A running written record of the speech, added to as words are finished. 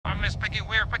Piggy,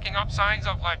 we're picking up signs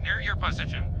of life near your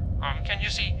position. Can you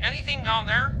see anything down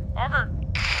there? Over.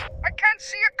 I can't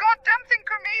see a goddamn thing,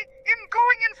 Kermit. I'm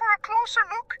going in for a closer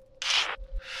look.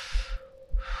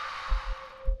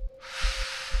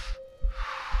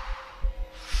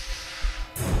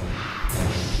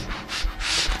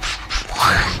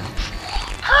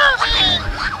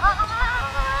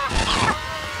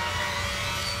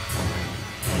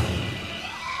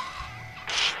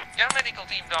 Get a medical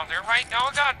team down there right now,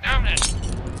 goddammit!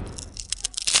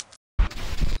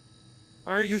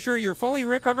 Are you sure you're fully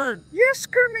recovered? Yes,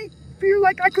 Kermit. Feel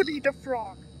like I could eat a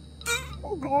frog.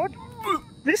 Oh God.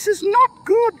 This is not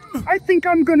good. I think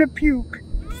I'm gonna puke.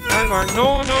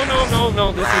 No,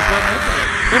 this is not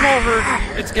happening. Game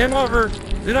over. It's game over.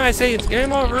 Did I say it's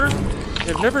game over?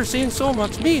 I've never seen so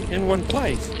much meat in one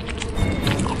place.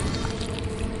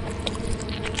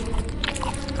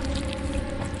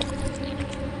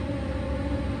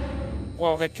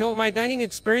 Well, that killed my dining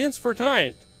experience for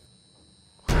tonight.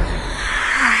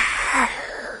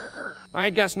 I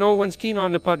guess no one's keen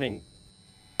on the pudding.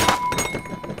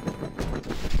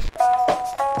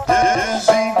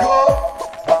 Dizzy